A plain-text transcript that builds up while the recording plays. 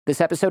This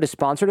episode is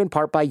sponsored in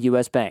part by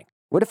U.S. Bank.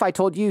 What if I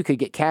told you you could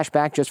get cash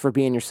back just for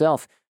being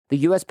yourself? The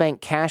U.S. Bank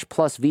Cash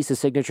Plus Visa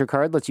Signature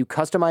Card lets you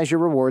customize your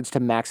rewards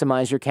to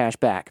maximize your cash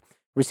back.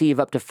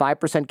 Receive up to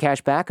 5% cash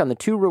back on the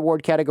 2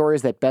 reward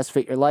categories that best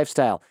fit your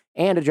lifestyle,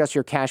 and adjust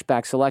your cash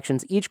back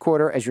selections each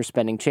quarter as your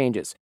spending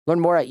changes.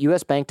 Learn more at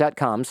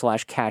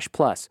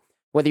usbank.com/cashplus.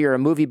 Whether you're a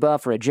movie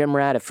buff or a gym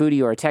rat, a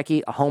foodie or a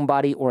techie, a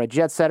homebody or a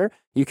jet setter,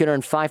 you can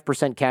earn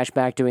 5% cash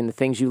back doing the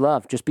things you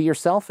love. Just be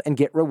yourself and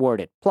get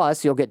rewarded.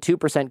 Plus, you'll get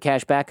 2%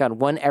 cash back on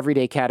one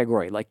everyday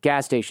category like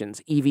gas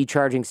stations, EV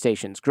charging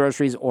stations,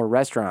 groceries, or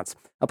restaurants.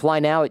 Apply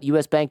now at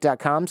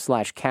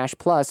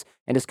usbank.com/cashplus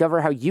and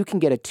discover how you can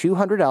get a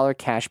 $200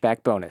 cash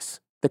back bonus.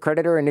 The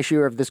creditor and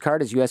issuer of this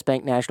card is U.S.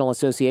 Bank National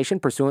Association,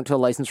 pursuant to a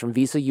license from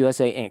Visa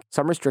USA, Inc.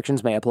 Some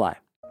restrictions may apply.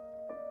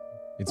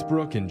 It's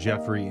Brooke and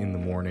Jeffrey in the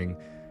morning.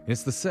 And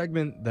it's the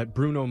segment that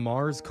Bruno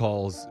Mars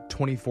calls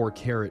 24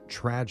 Karat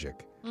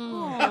Tragic.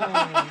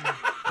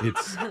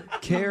 It's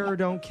care or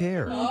don't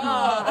care.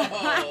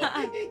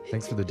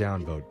 Thanks for the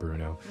downvote,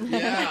 Bruno.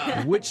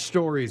 Yeah. Which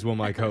stories will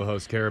my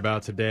co-host care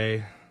about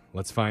today?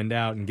 Let's find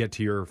out and get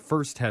to your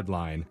first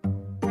headline.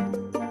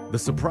 The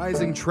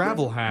surprising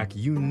travel hack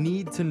you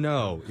need to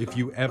know if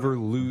you ever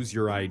lose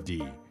your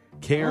ID.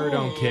 Care or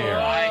don't care.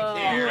 I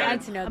care. I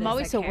need to know I'm this,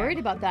 always so worried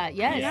about that.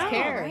 Yes, Yeah.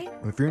 care. Right?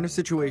 If you're in a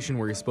situation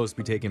where you're supposed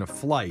to be taking a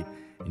flight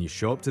and you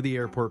show up to the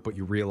airport but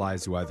you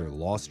realize you either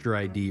lost your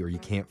ID or you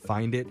can't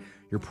find it,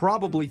 you're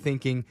probably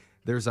thinking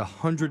there's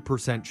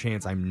 100%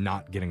 chance I'm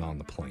not getting on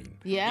the plane.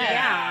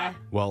 Yeah.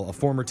 Well, a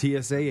former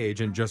TSA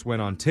agent just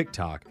went on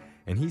TikTok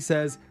and he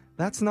says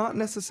that's not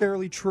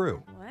necessarily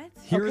true. What?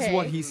 Here's Okay.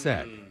 what he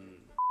said.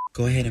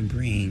 Go ahead and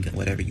bring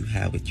whatever you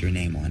have with your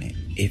name on it.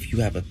 If you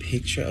have a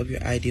picture of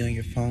your ID on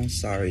your phone,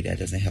 sorry, that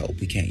doesn't help.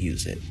 We can't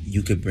use it.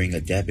 You could bring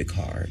a debit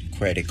card,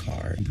 credit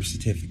card, birth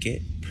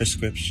certificate,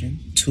 prescription,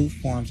 2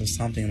 forms of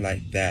something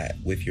like that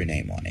with your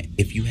name on it.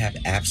 If you have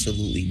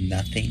absolutely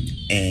nothing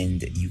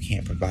and you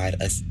can't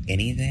provide us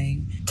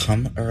anything,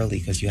 come early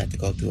because you have to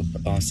go through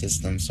a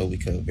system so we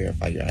could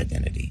verify your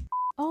identity.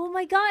 Oh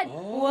my God.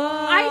 Whoa.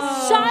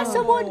 I saw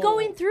someone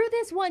going through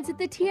this once at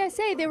the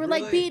TSA. They were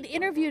like Really? being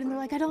interviewed and they're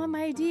like, I don't have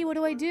my ID. What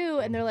do I do?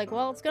 And they're like,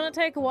 well, it's going to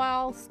take a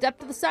while. Step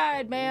to the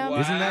side, ma'am. Wow.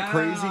 Isn't that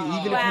crazy? Even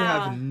if you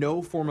Wow. have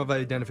no form of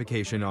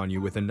identification on you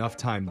with enough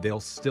time, they'll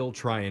still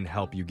try and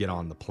help you get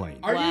on the plane.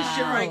 Are you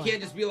sure I Wow.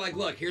 can't just be like,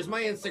 look, here's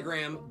my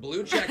Instagram,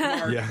 blue check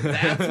mark, Yeah.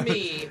 that's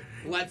me,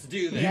 let's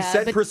do this. You Yeah,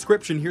 said but-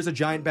 prescription, here's a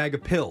giant bag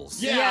of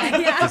pills. Yeah.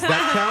 Does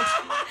that count?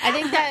 I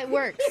think that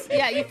works.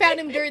 Yeah, you found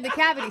him during the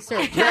cavity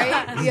search,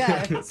 right?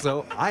 Yeah.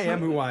 So I am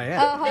who I am.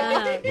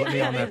 Uh-huh. Let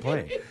me on that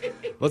plane.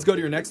 Let's go to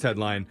your next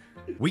headline.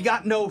 We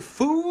got no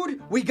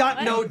food. We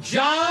got no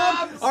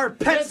jobs. Our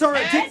pets are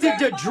addicted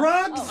to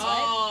drugs.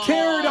 Oh.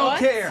 Care or don't What?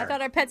 care. I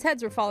thought our pets'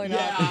 heads were falling off.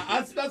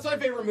 Yeah, that's my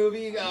favorite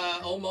movie,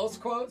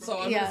 almost quote, so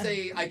I'm Yeah. going to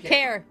say I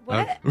Care.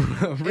 What?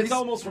 It's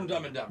almost from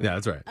Dumb and Dumber. Yeah,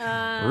 that's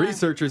right.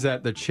 Researchers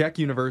at the Czech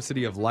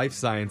University of Life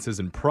Sciences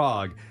in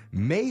Prague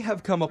may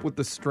have come up with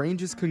the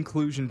strangest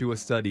conclusion to a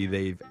study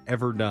they've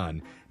ever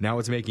done. Now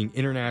it's making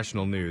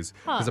international news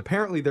because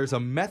apparently there's a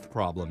meth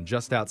problem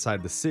just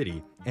outside the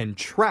city, and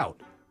trout,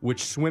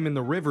 which swim in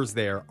the rivers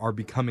there, are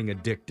becoming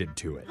addicted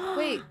to it.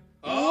 Wait,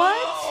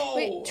 Oh.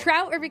 wait,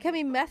 trout are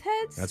becoming meth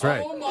heads? That's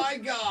right. Oh my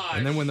god.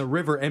 And then when the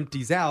river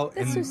empties out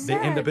That's and so they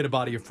end sad. up in a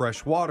body of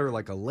fresh water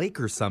like a lake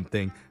or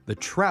something, the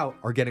trout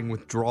are getting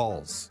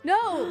withdrawals.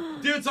 No.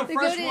 Dude, so They go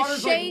fresh to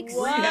water's like shakes.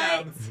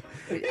 rehab.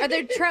 Are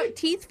there trout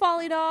teeth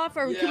falling off?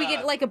 Or can we Yeah.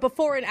 get like a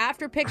before and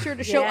after picture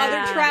to show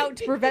Yeah. other trout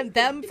to prevent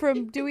them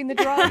from doing the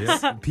drugs?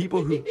 Yes,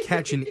 people who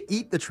catch and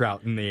eat the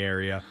trout in the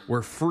area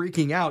were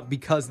freaking out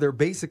because they're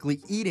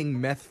basically eating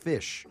meth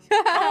fish.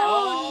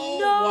 Oh,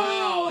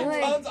 wow. And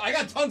Like- I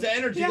got tons of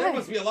energy. There Yeah.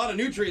 must be a lot of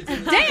nutrients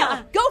in this.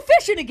 Damn! Go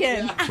fishing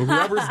again!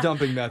 Whoever's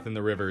dumping meth in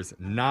the rivers,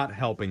 not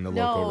helping the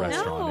local No.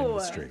 restaurant No.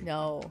 industry.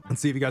 No.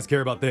 Let's see if you guys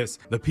care about this.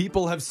 The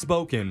people have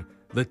spoken.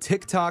 The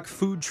TikTok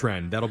food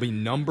trend that'll be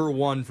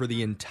 #1 for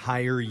the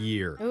entire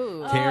year.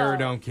 Ooh. Care or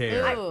don't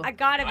care. Ooh. I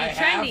gotta be I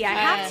trendy. I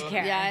have to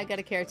care. Yeah, I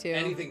gotta care too.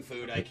 Anything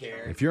food, I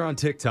care. If you're on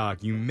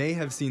TikTok, you may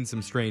have seen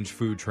some strange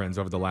food trends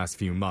over the last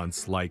few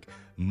months, like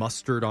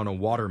mustard on a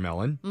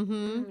watermelon.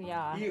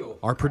 Yeah. You.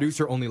 Our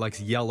producer only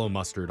likes yellow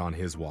mustard on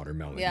his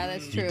watermelon. Yeah,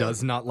 that's He true.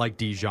 does not like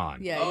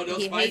Dijon. Yeah, Oh, no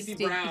he spicy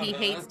hates brown, he huh?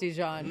 hates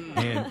Dijon.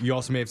 And you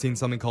also may have seen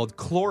something called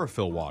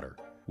chlorophyll water,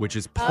 which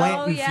is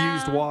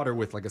plant-infused yeah. water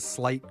with like a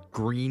slight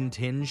green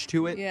tinge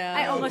to it. Yeah.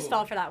 I almost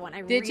fell for that one.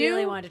 I Did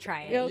really you? wanted to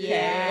try it. Okay.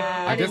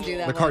 Yeah. I I guess didn't do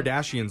that the one.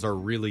 Kardashians are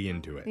really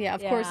into it. Yeah,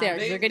 of course they are.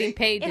 'Cause They- they're getting they-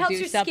 paid It to helps do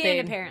your something.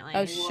 skin, apparently.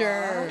 Oh,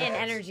 sure. And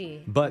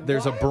energy. But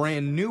there's a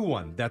brand new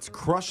one that's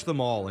crushed them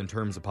all in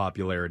terms of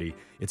popularity.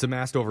 It's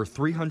amassed over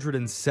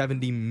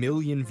 370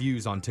 million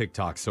views on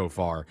TikTok so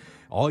far.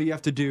 All you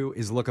have to do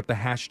is look up the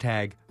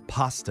hashtag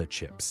pasta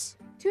chips.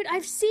 Dude,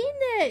 I've seen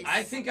this.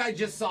 I think I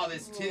just saw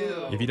this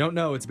too. If you don't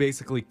know, it's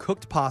basically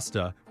cooked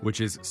pasta, which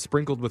is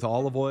sprinkled with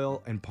olive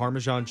oil and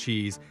Parmesan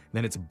cheese.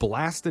 Then it's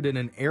blasted in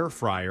an air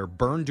fryer,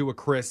 burned to a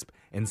crisp,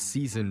 and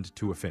seasoned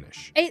to a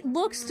finish. It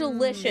looks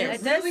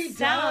delicious. It does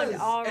sound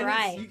all And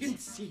right. you can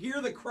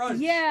hear the crunch.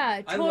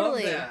 Yeah,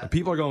 totally. I love that.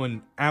 People are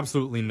going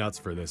absolutely nuts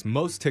for this.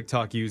 Most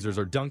TikTok users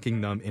are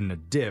dunking them in a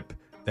dip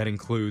that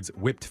includes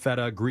whipped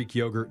feta, Greek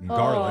yogurt, and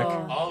garlic.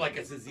 Oh, like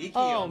a tzatziki Oh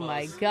almost.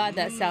 my god,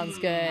 that sounds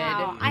good.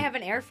 Wow, I have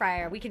an air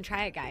fryer. We can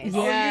try it, guys.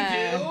 Oh,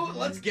 Yeah. you do?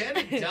 Let's get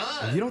it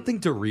done. You don't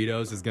think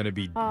Doritos is going to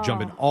be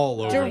jumping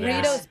all over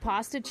Doritos this?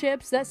 pasta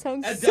chips, that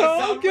sounds That does so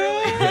sound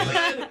good. really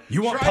good.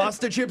 You want Try-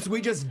 pasta chips? We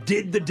just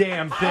did the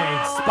damn thing.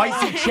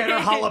 Spicy cheddar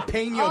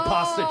jalapeno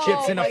pasta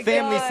chips in a my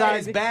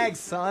family-sized God. bag,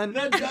 son.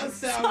 That does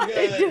sound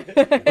good.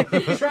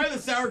 Try the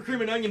sour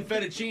cream and onion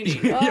fettuccine.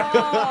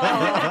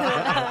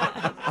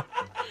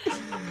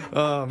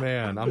 Oh,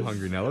 man. I'm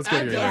hungry now. Let's go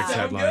to That your does next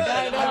sound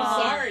headline. good.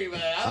 I'm sorry,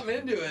 but I'm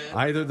into it.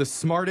 Either the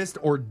smartest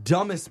or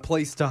dumbest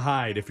place to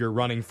hide if you're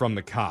running from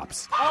the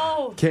cops.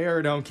 Oh, Care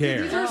or don't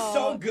These care. are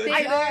so good.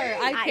 They today.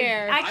 are. I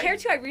care. I care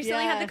too. I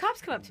recently Yeah. had the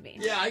cops come up to me.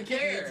 Yeah, I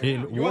care.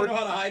 In You want to know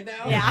how to hide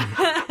now?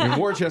 Yeah. In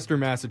Worcester,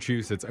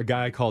 Massachusetts, a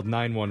guy called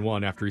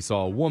 911 after he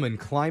saw a woman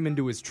climb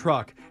into his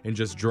truck and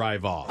just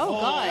drive off.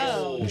 Oh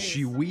gosh. And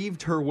she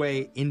weaved her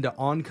way into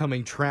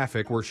oncoming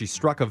traffic where she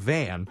struck a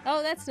van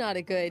Oh, that's not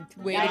a good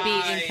way to be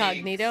Yikes.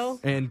 incognito.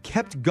 and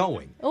kept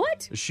going.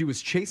 What? She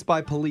was chased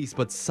by police,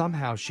 but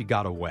somehow she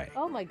got away.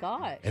 Oh my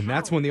gosh. And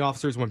that's when the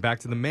officers went back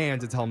to the man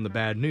to tell him the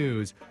bad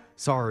news.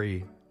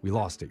 Sorry, we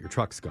lost it. Your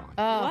truck's gone.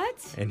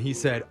 What? And he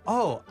said,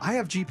 oh, I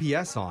have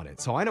GPS on it,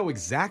 so I know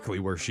exactly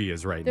where she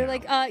is right They're now.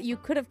 like, you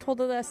could have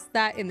told us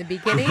that in the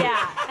beginning.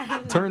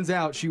 Yeah. Turns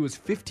out she was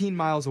 15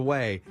 miles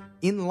away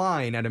in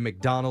line at a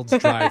McDonald's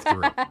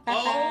drive-thru.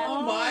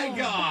 Oh my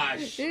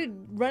gosh. Dude,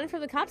 running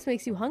from the cops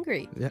makes you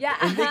hungry. Yeah.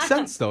 It makes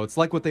sense, though. It's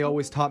like what they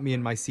always taught me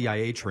in my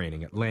CIA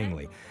training at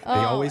Langley. They Oh,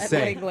 always at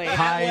say, Langley.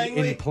 hide At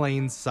Langley? in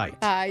plain sight.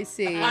 I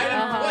see. I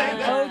didn't play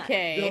that. They'll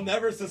Okay.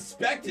 never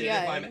suspect it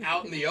Yeah. if I'm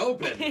out in the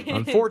open.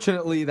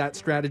 Unfortunately, that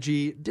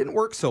strategy didn't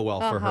work so well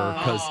for her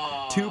because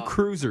two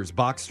cruisers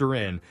boxed her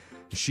in.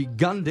 She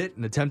gunned it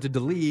and attempted to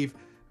leave,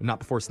 not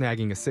before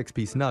snagging a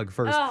six-piece nug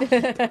first.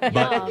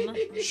 But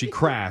she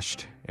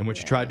crashed, and when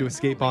she tried to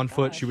escape on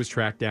foot, she was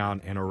tracked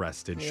down and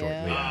arrested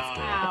shortly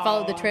after. I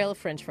followed the trail of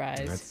french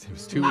fries. It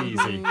was too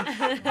easy.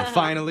 And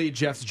finally,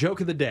 Jeff's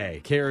joke of the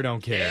day. Care or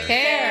don't care?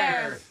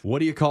 Care. What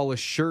do you call a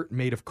shirt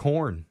made of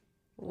corn?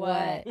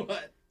 What?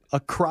 What? A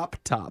crop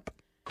top.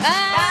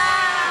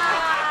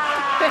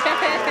 You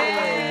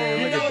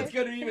know it's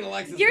good to even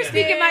Alexis. You're get it.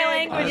 speaking my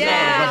language.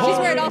 Yeah, she's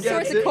wearing all Gets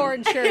sorts it. of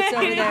corn shirts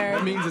over there.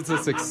 That means it's a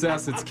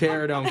success. It's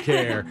care or don't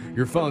care.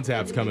 Your phone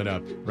tap's coming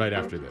up right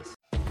after this.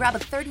 Grab a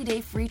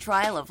 30-day free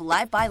trial of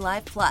Live by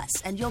Live Plus,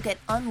 and you'll get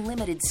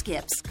unlimited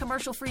skips,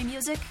 commercial-free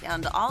music,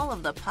 and all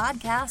of the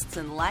podcasts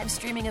and live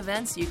streaming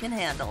events you can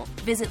handle.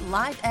 Visit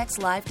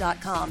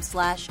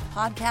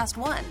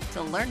livexlive.com/podcast1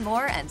 to learn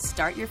more and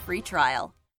start your free trial.